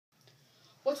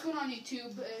What's going on,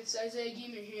 YouTube? It's Isaiah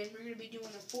Gamer here, and we're going to be doing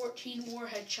a 14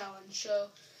 Warhead challenge. So,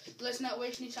 let's not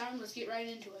waste any time. Let's get right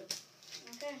into it.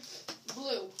 Okay.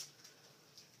 Blue.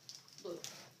 Blue.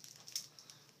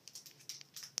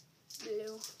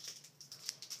 Blue.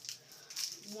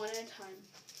 One at a time.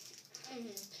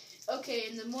 Okay,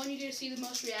 and the one you're going to see the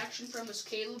most reaction from is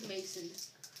Caleb Mason.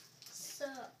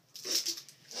 Sup?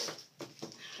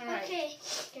 Alright. Okay.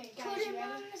 Okay, guys, Put you him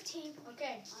ready? on the team.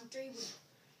 Okay, on three, we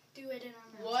do it in our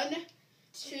mouth. 1,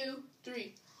 2,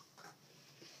 3.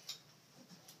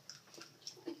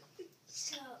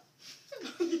 So,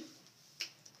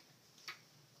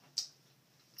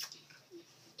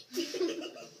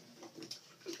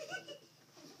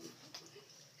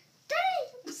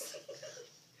 thanks.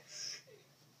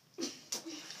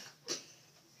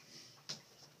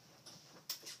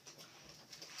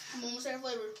 I'm almost out of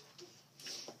flavor.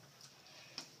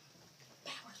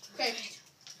 Okay,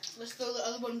 let's throw the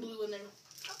other one blue in there.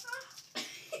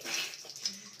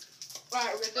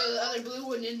 Alright, we're going to throw the other blue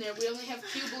one in there. We only have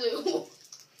 2 blue.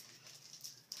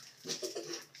 I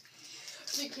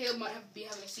think Caleb might be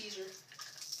having a seizure.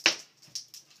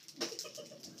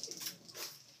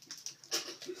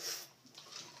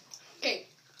 Okay,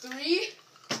 3.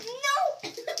 No.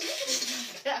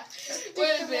 Yeah. Stick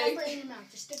Wait the a minute. wrapper in your mouth.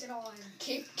 Just stick it all in.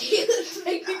 Caleb's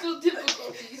technical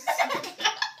difficulties.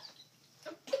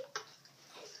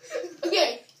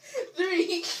 Okay,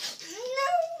 3. No.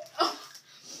 Oh.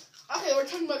 Okay, we're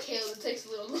talking about Caleb. It takes a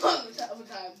little long of a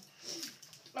time.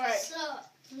 Alright. Sup?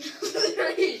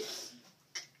 3,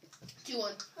 2,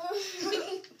 1.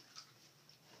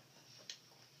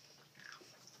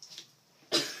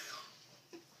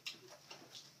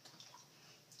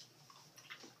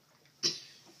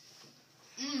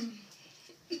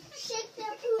 Shake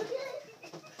that booty.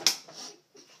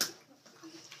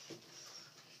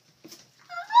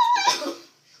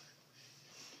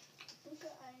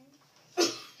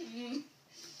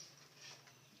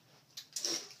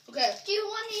 Okay. Do you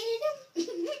want to eat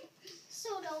him? So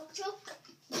don't choke.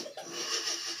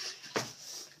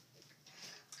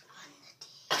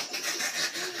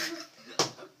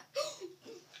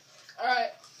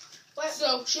 Alright.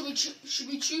 So, should we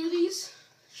chew these?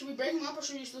 Should we break them up, or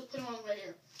should we just put them on right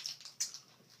here?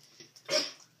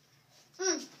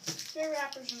 Their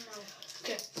wrappers in your mouth.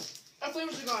 Okay. Our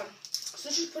flavors are gone. So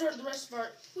let's just put the rest of our...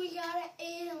 We gotta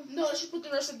eat him. No, let's just put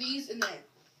the rest of these in there.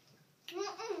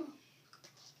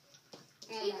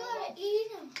 We gotta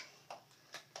eat him.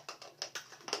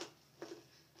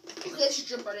 Okay, let's just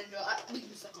jump right into it. We can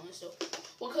be stuck on this still.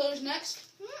 What color is next?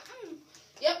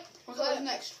 Yep. What color is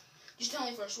next? Just tell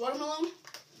me first. Watermelon?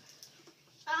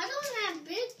 I don't have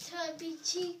big tubby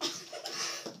cheeks.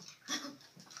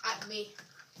 Me.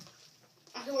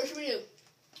 Okay, what should we do?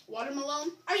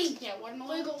 Watermelon?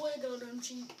 Watermelon. Wiggle them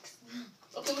cheeks.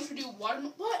 Okay, what should we do?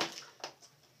 Watermelon? What?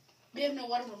 We have no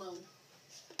watermelon.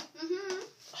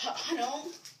 I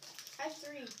don't. I have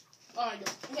 3. Oh, I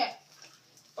don't. Okay.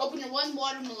 Open your one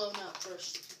watermelon up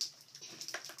first.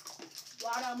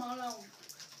 Watermelon.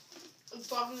 I'm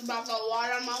talking about the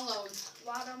watermelon.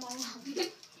 Watermelon.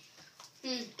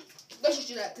 Let's just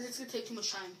do that, because it's going to take too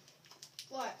much time.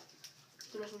 What?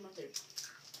 The rest of them up there.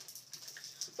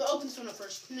 But open this one up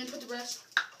first, and then put the rest.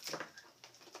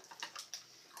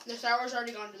 The sour's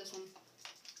already gone to this one.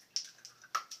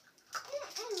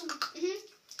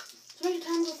 So make your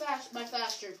time go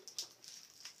faster.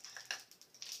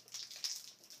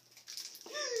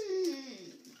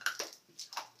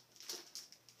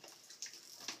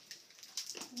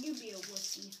 You be a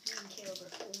wussy. You and Caleb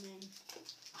are cool men.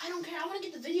 I don't care. I want to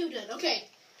get the video done. Okay.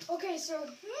 Okay, so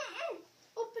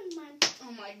open mine.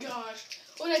 Oh my gosh.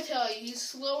 What did I tell you? He's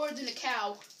slower than a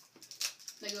cow.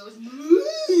 That goes.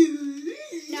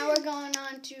 Now we're going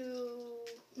on to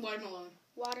Watermelon.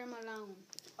 watermelon.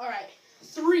 Alright.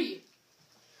 3.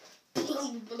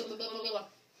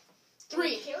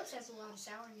 3. Caleb has a lot of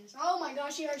sourness. Oh my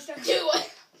gosh, he already started. 2.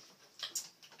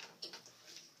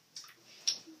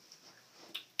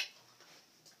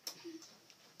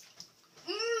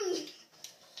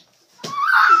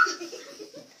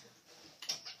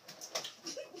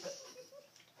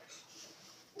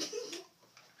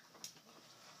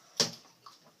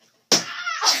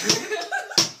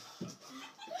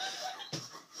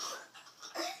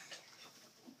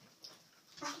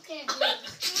 Okay, good.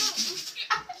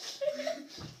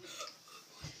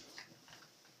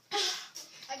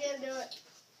 I can't do it.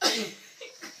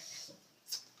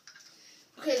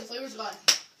 Okay, the flavor's gone.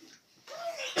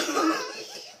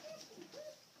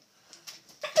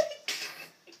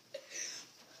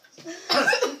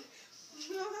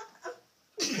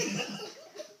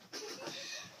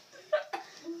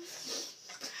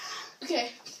 Okay.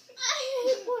 I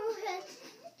hate Warhead.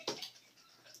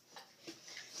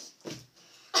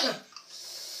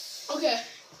 Okay.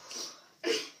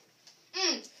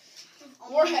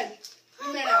 Warhead.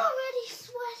 I'm Man out. already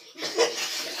sweating.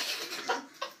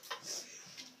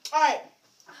 Alright.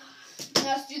 Now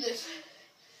let's do this.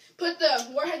 Put the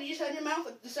warhead you just had in your mouth.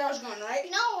 The sour's gone, right?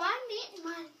 No, I'm eating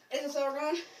mine. Is the sour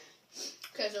gone?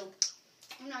 Okay, so.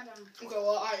 I'm not gonna. Okay,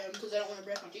 well, I am because I don't want to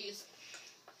break my teeth.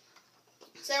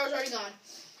 Sour's already gone.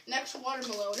 Next,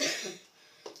 watermelon.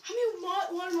 How many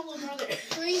watermelons are there?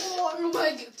 3 more. Oh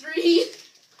my god, 3.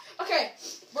 Okay,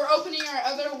 we're opening our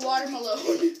other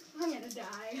watermelon. I'm gonna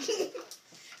die.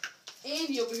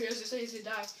 Andy over here is to say he's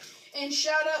gonna die. And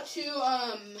shout out to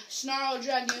Snarl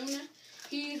Dragoon.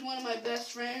 He's one of my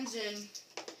best friends, and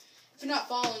if you're not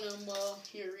following him, well,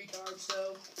 you're a retard.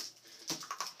 So,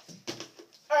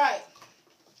 all right,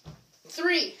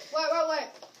 3. Wait.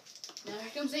 Now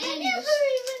here comes I Andy. never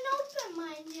even opened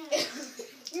mine yet.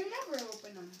 You never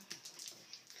open them.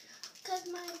 Because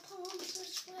my palms are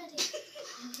sweaty.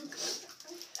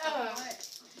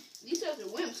 These guys are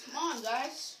wimps. Come on,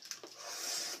 guys.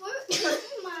 Where is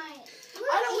mine?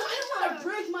 I don't want to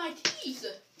break my teeth.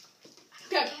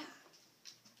 Okay.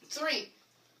 3,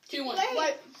 2, 1.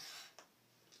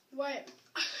 Wait.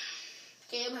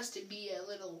 Caleb has to be a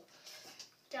little.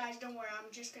 Guys, don't worry.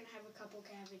 I'm just gonna have a couple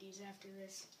cavities after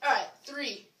this. All right,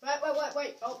 3.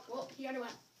 Wait. Oh, well, you gotta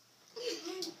wait.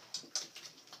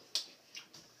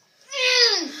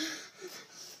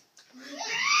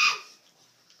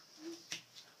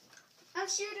 I'm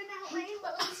shooting out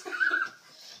rainbows.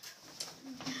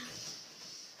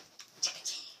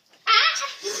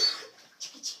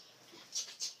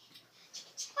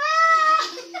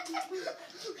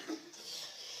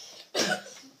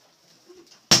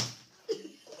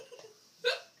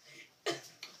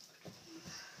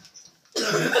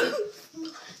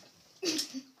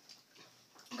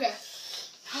 Okay.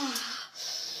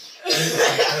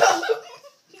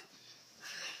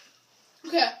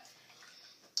 Okay.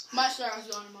 My star is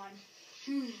on mine.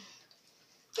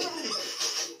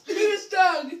 It's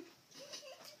done.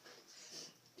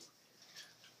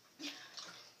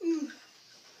 I'm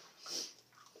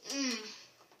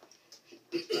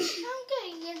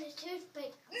going to get a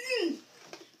toothpick.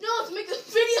 No, let's make this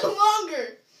video longer.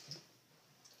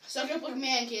 Suck it up like a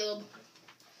man, Caleb.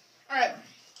 Alright.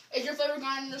 Is your flavor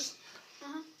gone in this?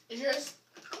 Uh-huh. Is yours?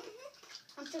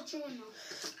 I'm still chewing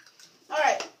though.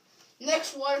 Alright.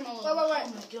 Next watermelon. Wait.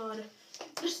 Oh my god.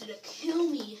 This is gonna kill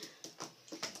me.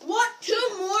 What? 2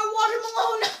 more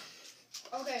watermelon?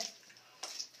 Okay.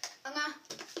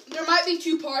 There might be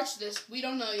 2 parts to this. We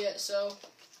don't know yet, so.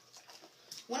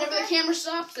 Whenever the camera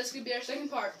stops, this could be our second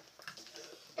part.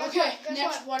 Okay, Guess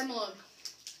next what? watermelon.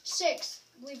 6.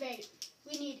 We've 8.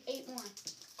 We need 8 more.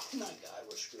 Oh my god,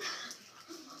 we're screwed.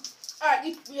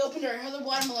 Alright, we opened our other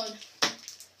watermelon.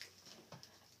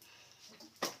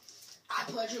 I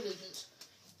pledge allegiance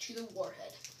to the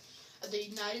warhead of the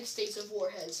United States of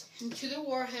Warheads. And to the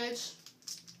warheads,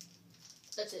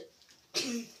 that's it.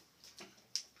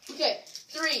 Okay,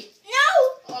 3.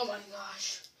 No! Oh my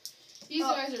gosh. These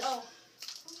guys are... Oh.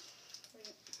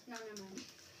 Wait. No, never mind.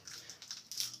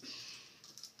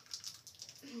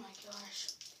 Oh my gosh.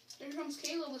 Here comes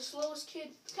Caleb, the slowest kid.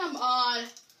 Come on.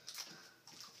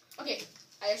 Okay,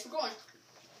 I guess we're going.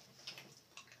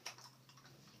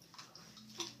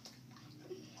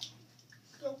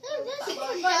 This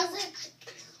one doesn't.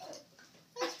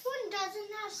 This one doesn't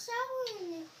have sour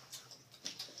in it.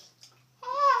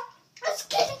 Let's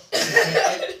get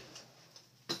it.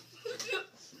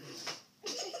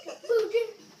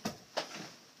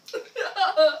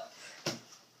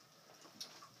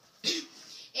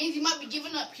 Andy might be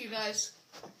giving up here, guys.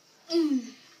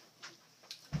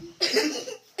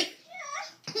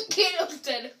 Caleb's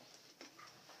dead.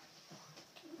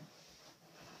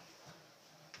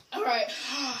 Alright.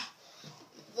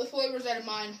 The flavor's out of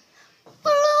mine.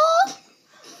 Hello?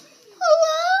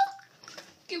 Hello?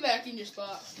 Get back in your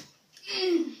spot.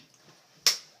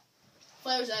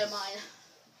 Flavor's out of mine.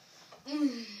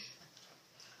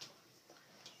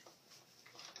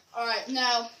 Alright,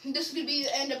 now, this is going to be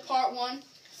the end of part 1.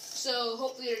 So,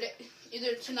 hopefully,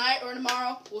 either tonight or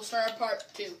tomorrow, we'll start our part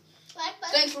 2. Bye,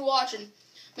 bye. Thanks for watching.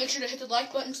 Make sure to hit the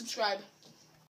like button and subscribe.